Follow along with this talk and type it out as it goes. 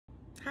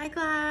Hi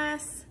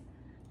class.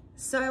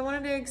 So I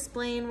wanted to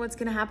explain what's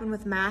gonna happen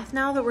with math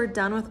now that we're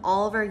done with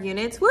all of our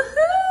units. Woohoo!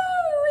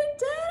 We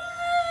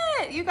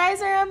did it! You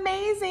guys are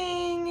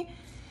amazing.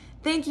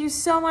 Thank you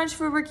so much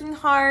for working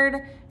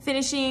hard,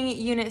 finishing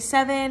Unit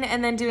 7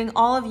 and then doing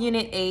all of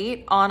Unit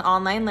 8 on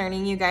online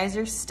learning. You guys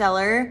are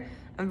stellar.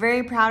 I'm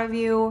very proud of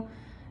you.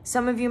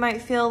 Some of you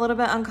might feel a little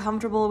bit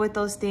uncomfortable with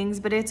those things,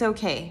 but it's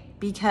okay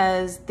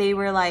because they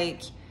were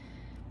like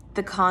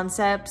the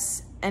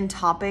concepts and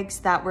topics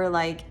that were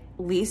like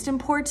least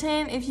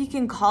important, if you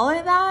can call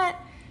it that.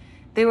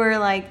 They were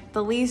like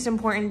the least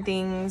important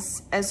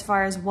things as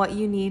far as what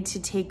you need to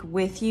take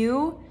with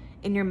you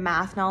in your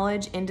math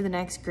knowledge into the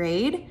next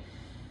grade.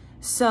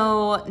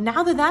 So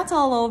now that that's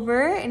all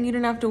over and you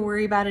don't have to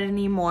worry about it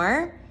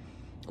anymore,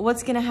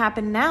 what's gonna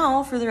happen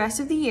now for the rest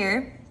of the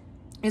year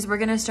is we're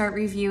gonna start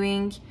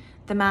reviewing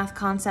the math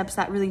concepts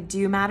that really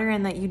do matter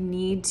and that you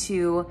need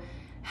to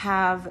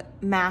have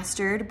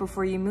mastered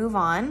before you move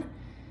on.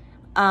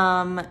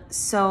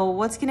 So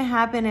what's gonna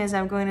happen is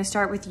I'm going to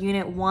start with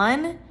Unit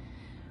 1.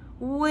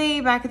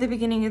 Way back at the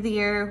beginning of the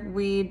year,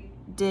 we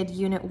did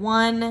Unit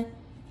 1,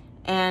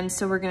 and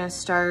so we're gonna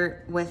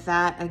start with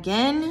that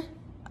again.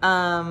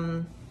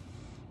 And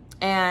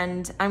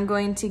I'm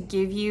going to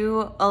give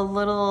you a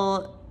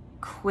little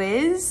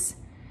quiz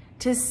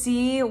to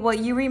see what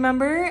you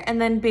remember, and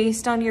then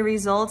based on your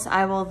results,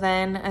 I will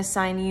then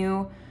assign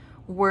you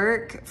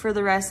work for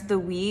the rest of the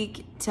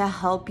week to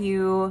help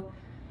you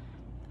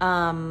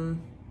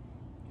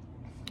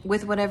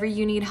with whatever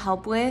you need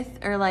help with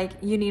or like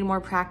you need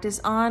more practice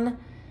on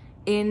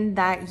in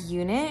that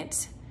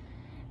unit.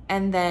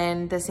 And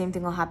then the same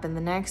thing will happen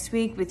the next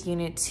week with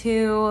Unit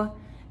 2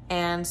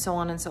 and so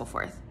on and so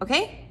forth.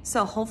 Okay,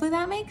 so hopefully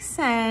that makes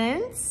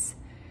sense.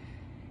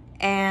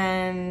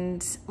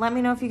 And let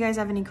me know if you guys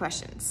have any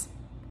questions.